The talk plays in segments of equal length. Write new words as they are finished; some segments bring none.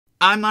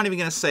I'm not even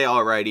going to say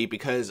alrighty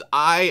because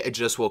I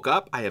just woke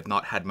up. I have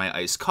not had my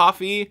iced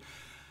coffee.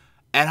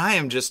 And I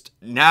am just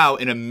now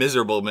in a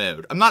miserable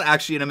mood. I'm not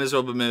actually in a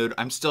miserable mood.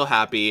 I'm still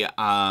happy,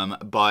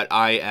 but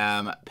I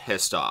am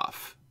pissed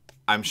off.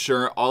 I'm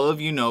sure all of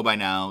you know by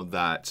now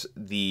that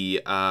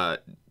the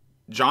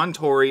John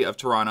Tory of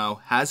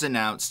Toronto has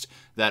announced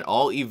that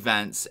all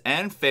events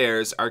and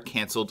fairs are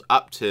canceled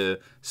up to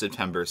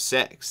September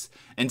 6th.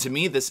 And to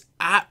me, this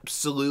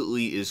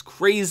absolutely is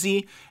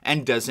crazy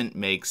and doesn't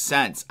make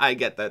sense. I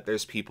get that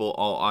there's people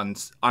all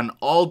on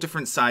all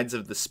different sides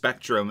of the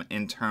spectrum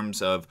in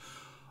terms of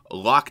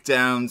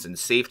lockdowns and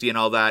safety and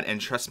all that, and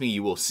trust me,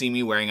 you will see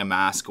me wearing a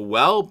mask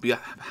well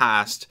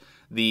past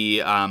the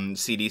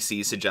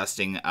CDC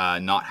suggesting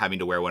not having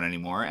to wear one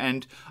anymore,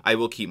 and I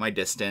will keep my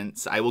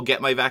distance. I will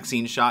get my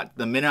vaccine shot.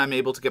 The minute I'm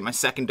able to get my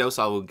second dose,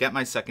 I will get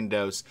my second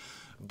dose.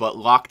 But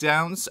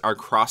lockdowns are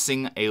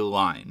crossing a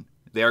line.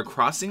 They are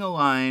crossing a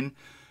line,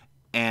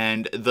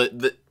 and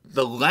the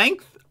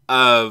length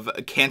of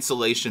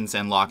cancellations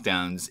and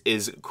lockdowns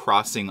is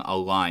crossing a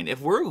line.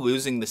 If we're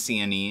losing the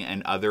CNE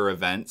and other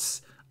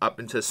events up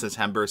until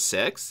September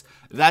 6th,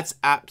 that's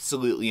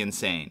absolutely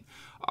insane.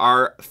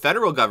 Our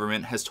federal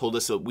government has told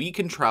us that we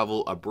can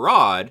travel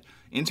abroad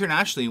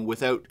internationally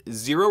without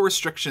zero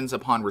restrictions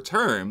upon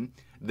return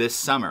this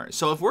summer.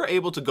 So if we're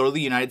able to go to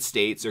the United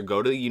States or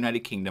go to the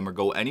United Kingdom or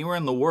go anywhere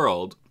in the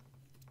world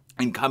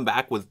and come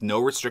back with no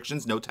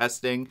restrictions, no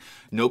testing,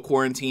 no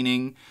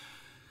quarantining,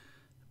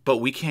 but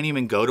we can't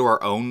even go to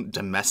our own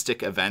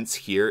domestic events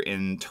here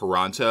in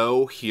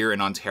Toronto, here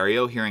in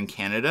Ontario, here in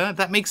Canada,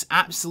 that makes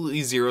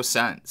absolutely zero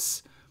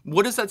sense.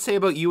 What does that say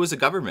about you as a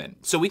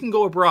government? So we can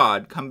go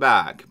abroad, come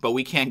back, but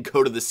we can't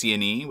go to the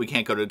CNE, we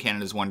can't go to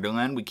Canada's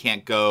Wonderland, we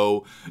can't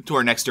go to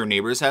our next door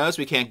neighbor's house,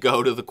 we can't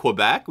go to the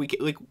Quebec.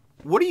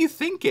 What are you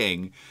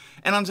thinking?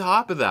 And on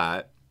top of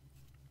that,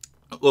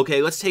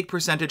 okay, let's take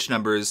percentage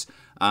numbers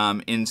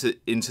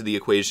into the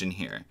equation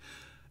here.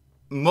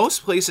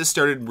 Most places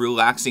started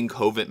relaxing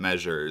COVID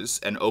measures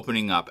and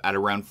opening up at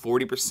around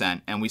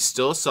 40%, and we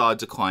still saw a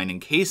decline in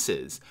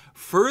cases.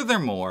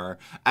 Furthermore,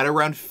 at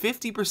around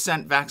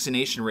 50%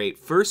 vaccination rate,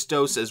 first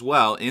dose as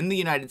well, in the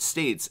United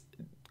States,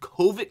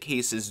 COVID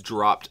cases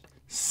dropped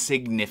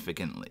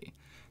significantly.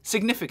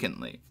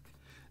 Significantly.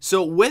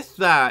 So with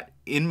that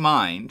in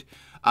mind,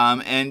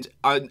 and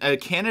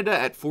Canada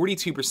at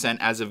 42%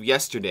 as of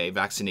yesterday,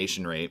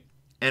 vaccination rate,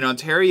 and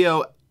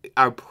Ontario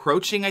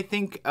approaching, I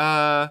think,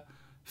 50%.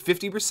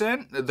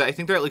 I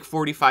think they're at like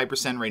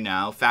 45% right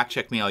now. Fact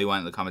check me all you want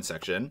in the comment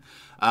section.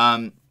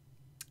 And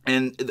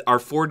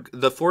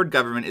the Ford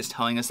government is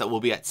telling us that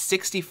we'll be at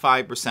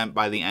 65%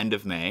 by the end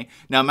of May.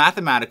 Now,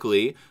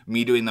 mathematically,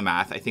 me doing the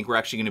math, I think we're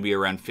actually going to be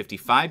around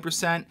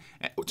 55%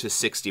 to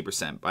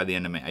 60% by the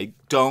end of May. I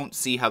don't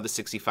see how the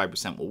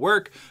 65% will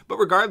work, but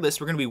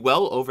regardless, we're going to be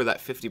well over that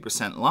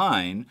 50%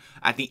 line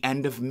at the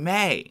end of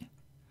May.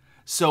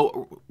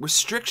 So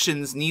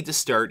restrictions need to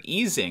start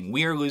easing.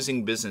 We are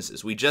losing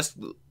businesses.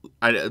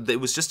 It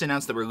was just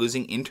announced that we're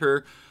losing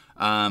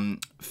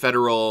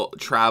federal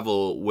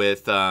travel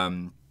with,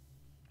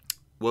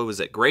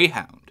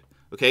 Greyhound.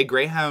 Okay,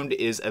 Greyhound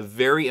is a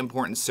very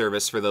important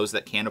service for those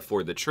that can't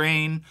afford the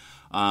train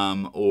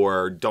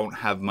or don't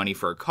have money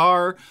for a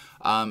car.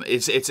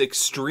 It's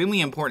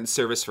extremely important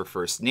service for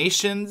First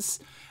Nations.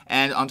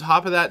 And on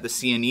top of that, the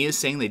CNE is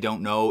saying they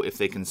don't know if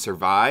they can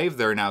survive.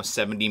 They're now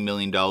 $70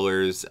 million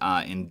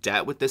in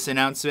debt with this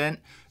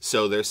announcement.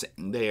 So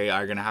they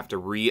are going to have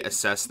to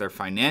reassess their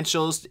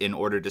financials in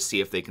order to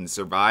see if they can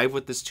survive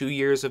with this 2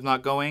 years of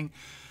not going.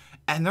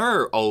 And there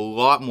are a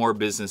lot more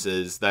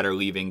businesses that are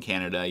leaving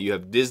Canada. You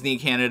have Disney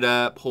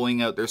Canada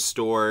pulling out their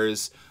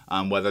stores,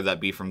 whether that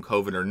be from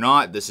COVID or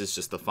not. This is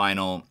just the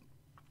final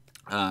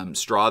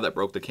straw that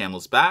broke the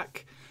camel's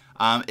back.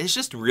 It's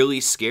just really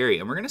scary.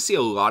 And we're going to see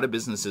a lot of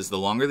businesses, the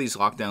longer these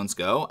lockdowns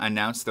go,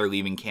 announce they're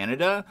leaving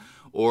Canada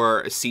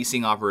or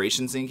ceasing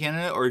operations in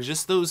Canada, or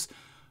just those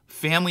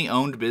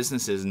family-owned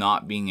businesses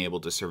not being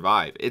able to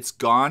survive. It's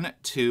gone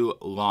too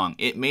long.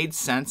 It made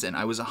sense, and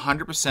I was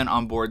 100%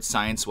 on board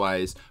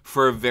science-wise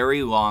for a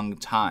very long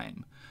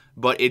time.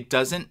 But it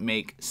doesn't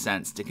make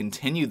sense to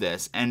continue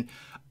this. And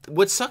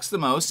what sucks the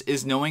most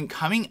is knowing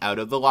coming out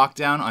of the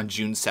lockdown on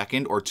June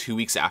 2nd or 2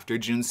 weeks after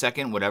June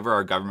 2nd, whatever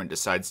our government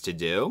decides to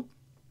do,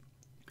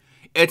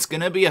 it's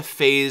going to be a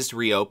phased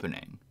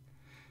reopening.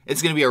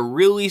 It's going to be a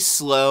really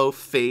slow,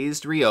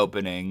 phased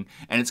reopening,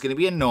 and it's going to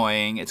be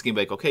annoying. It's going to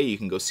be like, okay, you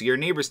can go see your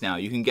neighbors now.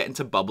 You can get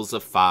into bubbles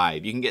of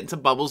 5. You can get into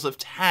bubbles of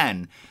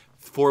 10.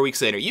 4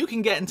 weeks later, you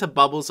can get into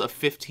bubbles of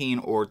 15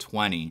 or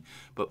 20.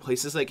 But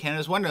places like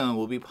Canada's Wonderland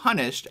will be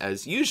punished,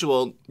 as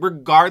usual,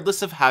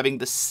 regardless of having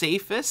the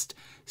safest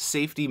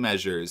safety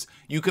measures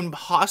you can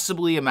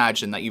possibly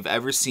imagine that you've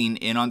ever seen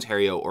in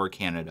Ontario or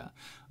Canada.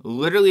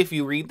 Literally, if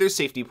you read their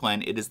safety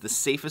plan, it is the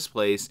safest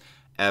place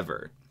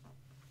ever.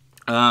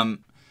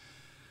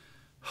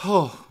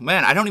 Oh,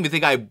 man, I don't even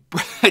think I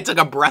took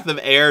a breath of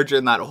air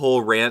during that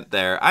whole rant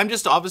there. I'm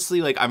just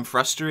obviously, I'm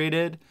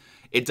frustrated.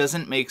 It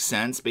doesn't make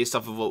sense based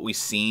off of what we've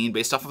seen,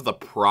 based off of the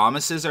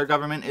promises our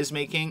government is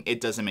making. It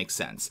doesn't make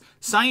sense.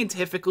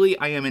 Scientifically,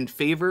 I am in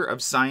favor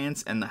of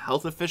science and the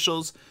health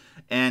officials.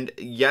 And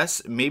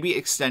yes, maybe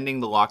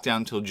extending the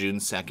lockdown till June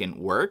 2nd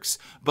works.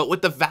 But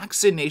with the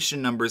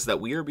vaccination numbers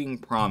that we are being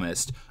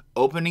promised,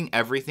 opening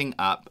everything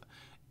up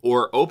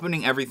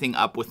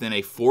within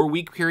a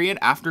 4-week period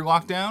after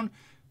lockdown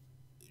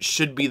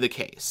should be the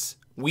case.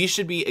 We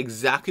should be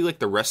exactly like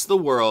the rest of the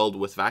world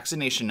with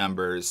vaccination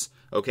numbers.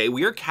 Okay,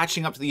 we are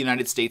catching up to the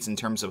United States in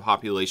terms of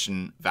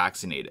population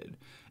vaccinated.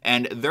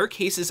 And their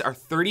cases are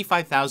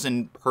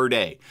 35,000 per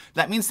day.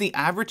 That means the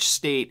average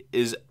state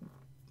is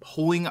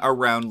pulling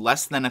around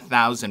less than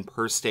 1,000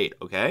 per state,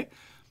 okay?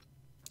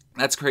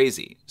 That's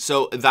crazy.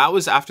 So that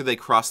was after they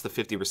crossed the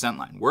 50%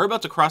 line. We're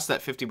about to cross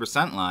that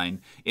 50%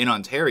 line in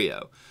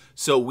Ontario.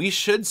 So we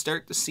should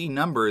start to see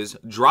numbers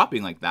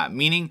dropping like that,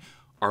 meaning,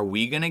 are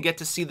we going to get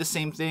to see the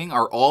same thing?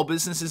 Are all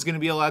businesses going to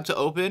be allowed to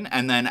open?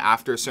 And then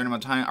after a certain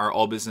amount of time, are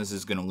all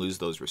businesses going to lose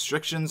those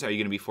restrictions? Are you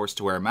going to be forced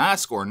to wear a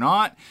mask or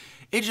not?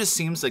 It just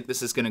seems like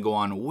this is going to go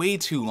on way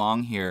too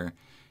long here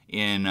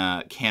in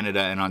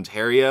Canada and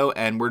Ontario,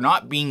 and we're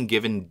not being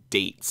given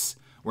dates.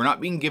 We're not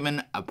being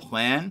given a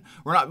plan.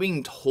 We're not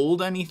being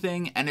told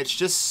anything, and it's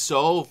just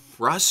so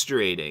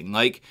frustrating.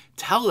 Like,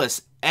 tell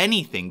us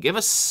anything. Give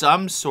us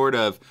some sort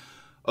of,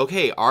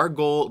 okay, our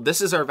goal, this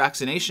is our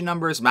vaccination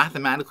numbers.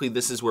 Mathematically,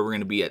 this is where we're going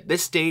to be at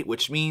this date,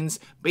 which means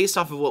based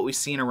off of what we've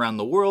seen around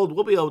the world,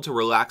 we'll be able to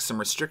relax some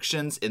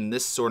restrictions in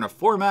this sort of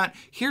format.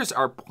 Here's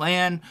our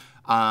plan.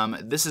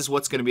 This is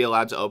what's going to be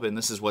allowed to open.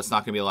 This is what's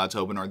not going to be allowed to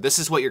open, or this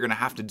is what you're going to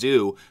have to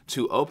do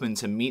to open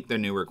to meet the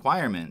new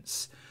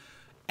requirements.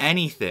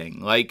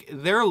 Anything. Like,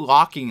 they're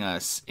locking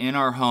us in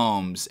our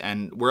homes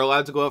and we're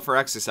allowed to go out for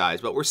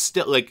exercise, but we're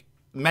still, like,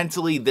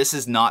 mentally, this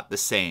is not the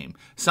same.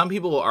 Some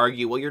people will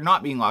argue, well, you're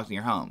not being locked in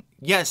your home.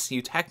 Yes,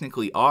 you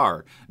technically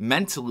are.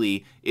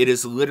 Mentally, it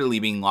is literally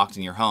being locked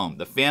in your home.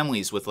 The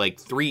families with like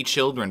 3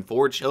 children,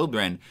 4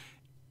 children,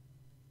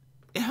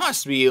 it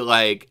must be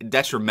like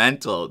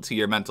detrimental to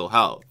your mental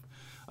health.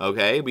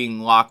 Okay, being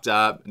locked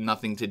up,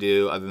 nothing to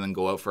do other than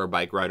go out for a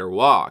bike ride or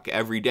walk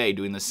every day,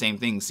 doing the same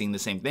things, seeing the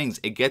same things.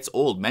 It gets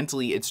old.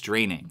 Mentally, it's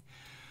draining.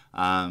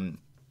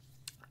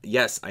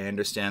 Yes, I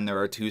understand there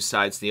are 2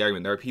 sides to the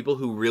argument. There are people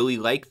who really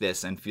like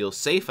this and feel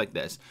safe like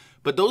this.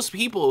 But those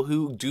people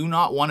who do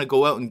not want to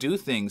go out and do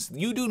things,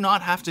 you do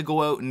not have to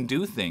go out and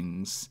do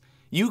things.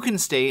 You can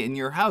stay in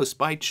your house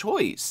by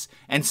choice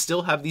and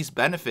still have these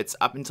benefits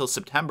up until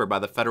September by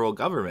the federal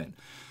government.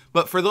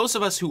 But for those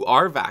of us who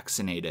are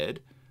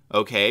vaccinated,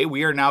 okay,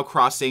 we are now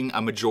crossing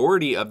a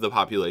majority of the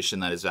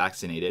population that is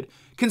vaccinated,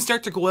 can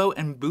start to go out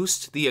and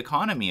boost the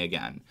economy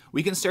again.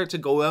 We can start to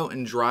go out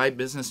and drive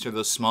business to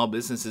those small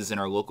businesses in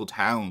our local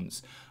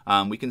towns.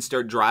 We can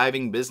start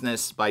driving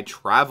business by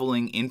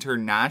traveling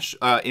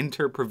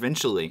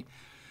interprovincially.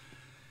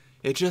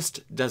 It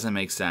just doesn't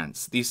make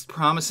sense. These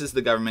promises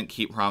the government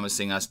keep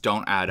promising us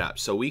don't add up.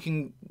 So we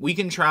can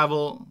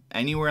travel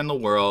anywhere in the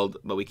world,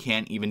 but we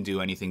can't even do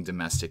anything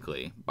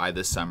domestically by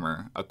this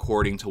summer,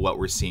 according to what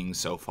we're seeing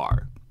so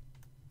far.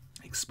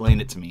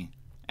 Explain it to me.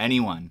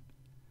 Anyone.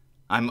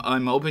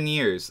 I'm open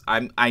ears.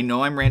 I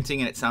know I'm ranting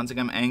and it sounds like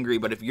I'm angry,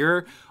 but if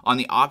you're on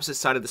the opposite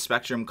side of the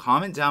spectrum,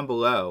 comment down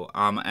below.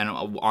 And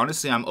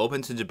honestly, I'm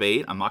open to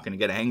debate. I'm not going to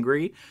get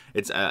angry.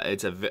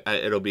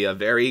 It'll be a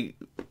very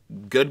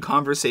good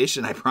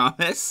conversation, I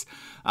promise.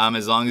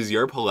 As long as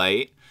you're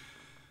polite.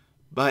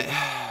 But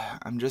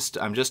I'm just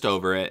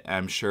over it.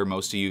 I'm sure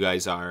most of you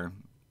guys are.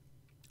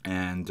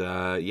 And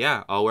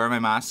yeah, I'll wear my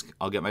mask.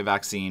 I'll get my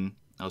vaccine.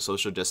 I'll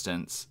social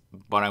distance.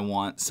 But I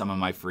want some of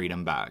my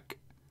freedom back.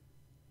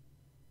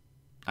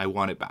 I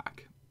want it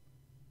back.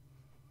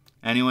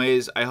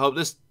 Anyways, I hope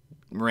this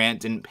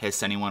rant didn't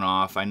piss anyone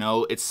off. I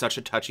know it's such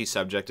a touchy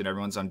subject and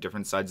everyone's on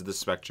different sides of the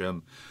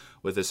spectrum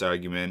with this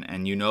argument.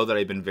 And you know that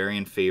I've been very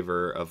in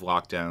favor of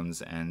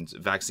lockdowns and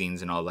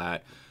vaccines and all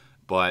that.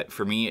 But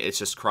for me, it's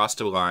just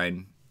crossed a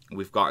line.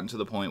 We've gotten to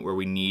the point where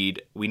we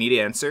need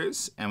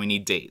answers and we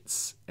need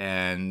dates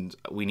and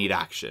we need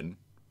action.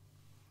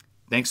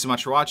 Thanks so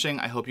much for watching.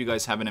 I hope you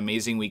guys have an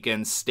amazing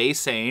weekend. Stay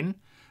sane.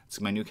 It's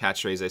my new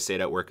catchphrase. I say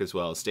it at work as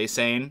well. Stay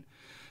sane,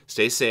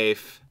 stay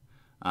safe,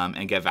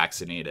 and get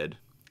vaccinated.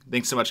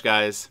 Thanks so much,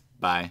 guys.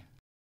 Bye.